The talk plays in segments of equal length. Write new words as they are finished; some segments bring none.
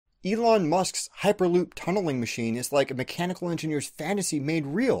Elon Musk's Hyperloop tunneling machine is like a mechanical engineer's fantasy made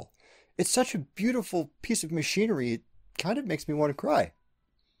real. It's such a beautiful piece of machinery, it kind of makes me want to cry.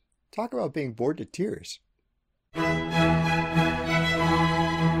 Talk about being bored to tears.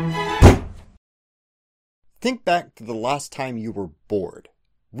 Think back to the last time you were bored.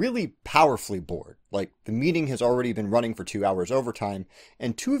 Really powerfully bored, like the meeting has already been running for 2 hours overtime,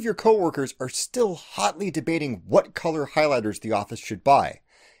 and two of your coworkers are still hotly debating what color highlighters the office should buy,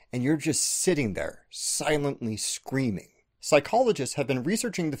 and you're just sitting there, silently screaming. Psychologists have been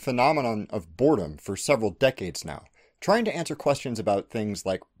researching the phenomenon of boredom for several decades now, trying to answer questions about things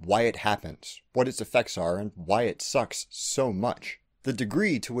like why it happens, what its effects are, and why it sucks so much. The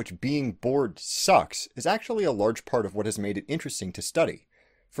degree to which being bored sucks is actually a large part of what has made it interesting to study.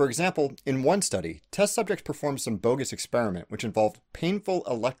 For example, in one study, test subjects performed some bogus experiment which involved painful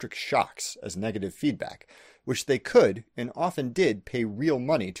electric shocks as negative feedback, which they could, and often did, pay real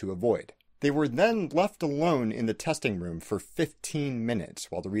money to avoid. They were then left alone in the testing room for 15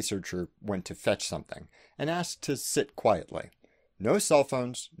 minutes while the researcher went to fetch something, and asked to sit quietly. No cell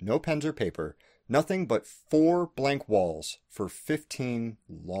phones, no pens or paper, nothing but 4 blank walls for 15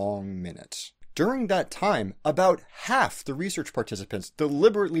 long minutes. During that time, about half the research participants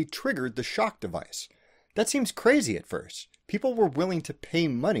deliberately triggered the shock device. That seems crazy at first. People were willing to pay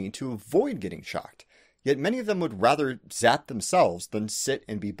money to avoid getting shocked, yet many of them would rather zap themselves than sit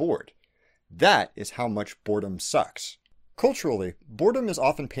and be bored. That is how much boredom sucks. Culturally, boredom is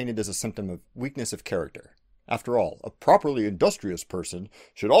often painted as a symptom of weakness of character. After all, a properly industrious person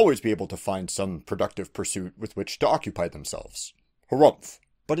should always be able to find some productive pursuit with which to occupy themselves. Harumph.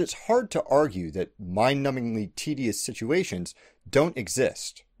 But it's hard to argue that mind-numbingly tedious situations don't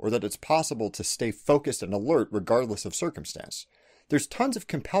exist, or that it's possible to stay focused and alert regardless of circumstance. There's tons of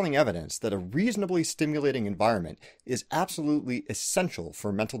compelling evidence that a reasonably stimulating environment is absolutely essential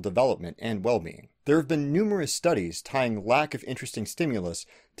for mental development and well-being. There have been numerous studies tying lack of interesting stimulus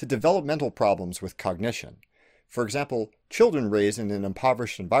to developmental problems with cognition. For example, children raised in an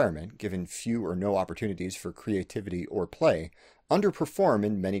impoverished environment, given few or no opportunities for creativity or play, underperform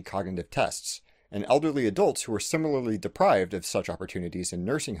in many cognitive tests, and elderly adults who are similarly deprived of such opportunities in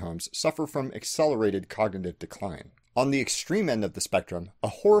nursing homes suffer from accelerated cognitive decline. On the extreme end of the spectrum, a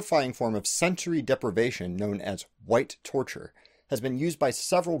horrifying form of sensory deprivation known as white torture has been used by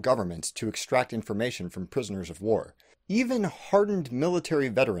several governments to extract information from prisoners of war. Even hardened military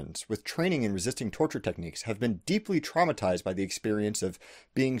veterans with training in resisting torture techniques have been deeply traumatized by the experience of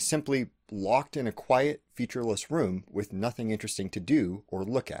being simply locked in a quiet, featureless room with nothing interesting to do or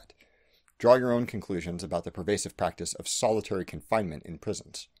look at. Draw your own conclusions about the pervasive practice of solitary confinement in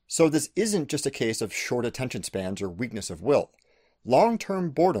prisons. So this isn't just a case of short attention spans or weakness of will. Long-term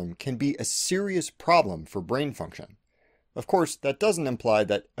boredom can be a serious problem for brain function. Of course, that doesn't imply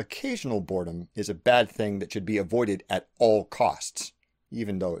that occasional boredom is a bad thing that should be avoided at all costs,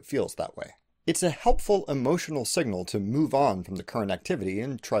 even though it feels that way. It's a helpful emotional signal to move on from the current activity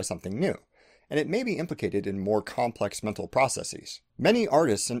and try something new, and it may be implicated in more complex mental processes. Many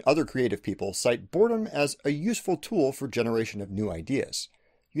artists and other creative people cite boredom as a useful tool for generation of new ideas.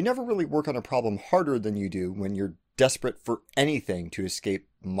 You never really work on a problem harder than you do when you're desperate for anything to escape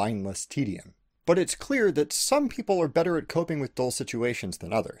mindless tedium. But it's clear that some people are better at coping with dull situations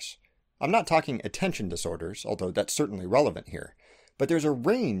than others. I'm not talking attention disorders, although that's certainly relevant here, but there's a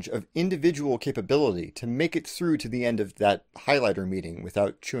range of individual capability to make it through to the end of that highlighter meeting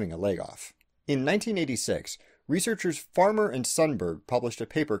without chewing a leg off. In 1986, researchers Farmer and Sundberg published a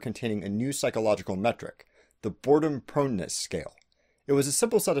paper containing a new psychological metric, the boredom proneness scale. It was a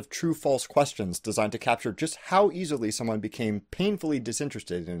simple set of true-false questions designed to capture just how easily someone became painfully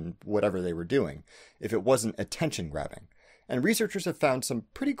disinterested in whatever they were doing, if it wasn't attention-grabbing. And researchers have found some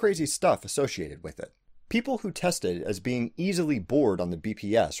pretty crazy stuff associated with it. People who tested as being easily bored on the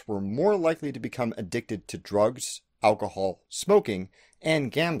BPS were more likely to become addicted to drugs, alcohol, smoking,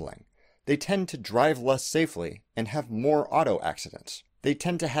 and gambling. They tend to drive less safely and have more auto accidents. They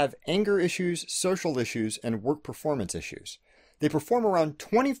tend to have anger issues, social issues, and work performance issues. They perform around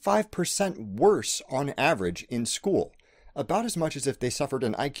 25% worse on average in school, about as much as if they suffered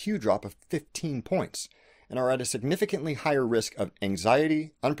an IQ drop of 15 points, and are at a significantly higher risk of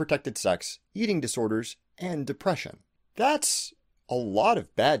anxiety, unprotected sex, eating disorders, and depression. That's a lot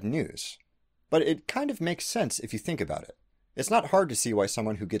of bad news, but it kind of makes sense if you think about it. It's not hard to see why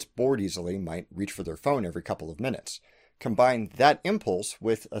someone who gets bored easily might reach for their phone every couple of minutes. Combine that impulse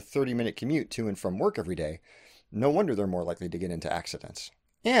with a 30-minute commute to and from work every day, no wonder they're more likely to get into accidents.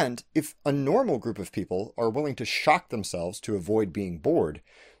 And if a normal group of people are willing to shock themselves to avoid being bored,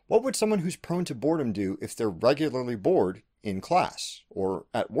 what would someone who's prone to boredom do if they're regularly bored in class, or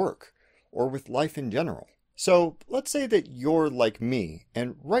at work, or with life in general. So let's say that you're like me,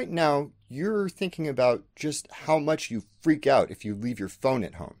 and right now you're thinking about just how much you freak out if you leave your phone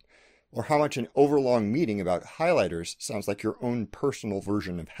at home, or how much an overlong meeting about highlighters sounds like your own personal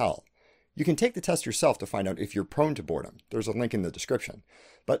version of hell. You can take the test yourself to find out if you're prone to boredom. There's a link in the description.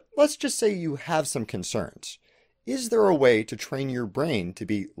 But let's just say you have some concerns. Is there a way to train your brain to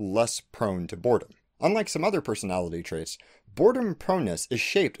be less prone to boredom? Unlike some other personality traits, boredom proneness is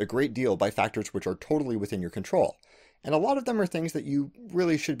shaped a great deal by factors which are totally within your control, and a lot of them are things that you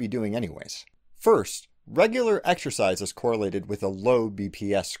really should be doing anyways. First, regular exercise is correlated with a low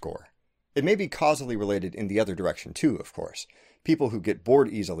BPS score. It may be causally related in the other direction too, of course. People who get bored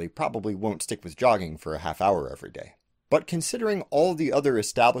easily probably won't stick with jogging for a half hour every day. But considering all the other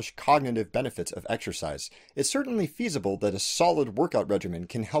established cognitive benefits of exercise, it's certainly feasible that a solid workout regimen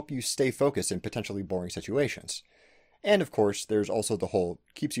can help you stay focused in potentially boring situations. And of course, there's also the whole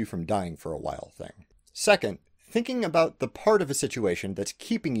keeps you from dying for a while thing. Second, thinking about the part of a situation that's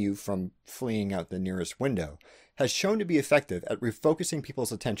keeping you from fleeing out the nearest window has shown to be effective at refocusing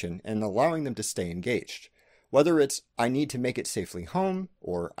people's attention and allowing them to stay engaged. Whether it's, I need to make it safely home,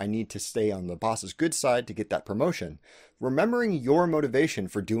 or I need to stay on the boss's good side to get that promotion, remembering your motivation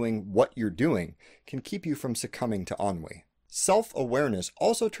for doing what you're doing can keep you from succumbing to ennui. Self-awareness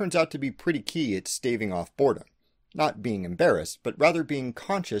also turns out to be pretty key at staving off boredom. Not being embarrassed, but rather being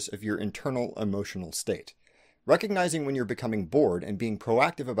conscious of your internal emotional state. Recognizing when you're becoming bored and being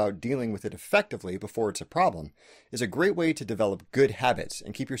proactive about dealing with it effectively before it's a problem is a great way to develop good habits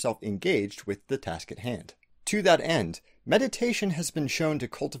and keep yourself engaged with the task at hand. To that end, meditation has been shown to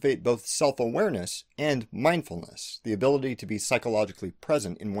cultivate both self-awareness and mindfulness, the ability to be psychologically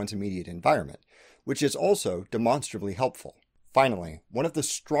present in one's immediate environment, which is also demonstrably helpful. Finally, one of the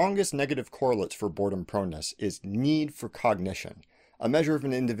strongest negative correlates for boredom proneness is need for cognition, a measure of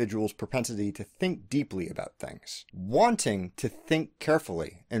an individual's propensity to think deeply about things. Wanting to think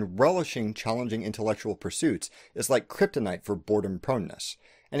carefully and relishing challenging intellectual pursuits is like kryptonite for boredom proneness,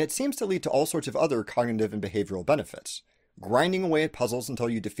 and it seems to lead to all sorts of other cognitive and behavioral benefits. Grinding away at puzzles until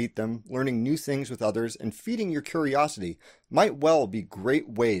you defeat them, learning new things with others, and feeding your curiosity might well be great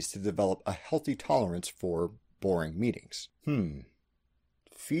ways to develop a healthy tolerance for boring meetings.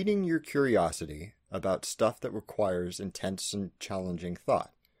 Feeding your curiosity about stuff that requires intense and challenging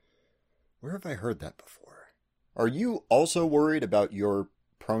thought. Where have I heard that before? Are you also worried about your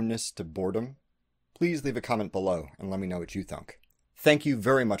proneness to boredom? Please leave a comment below and let me know what you think. Thank you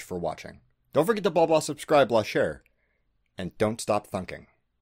very much for watching. Don't forget to blah blah subscribe, blah share, and don't stop thunking.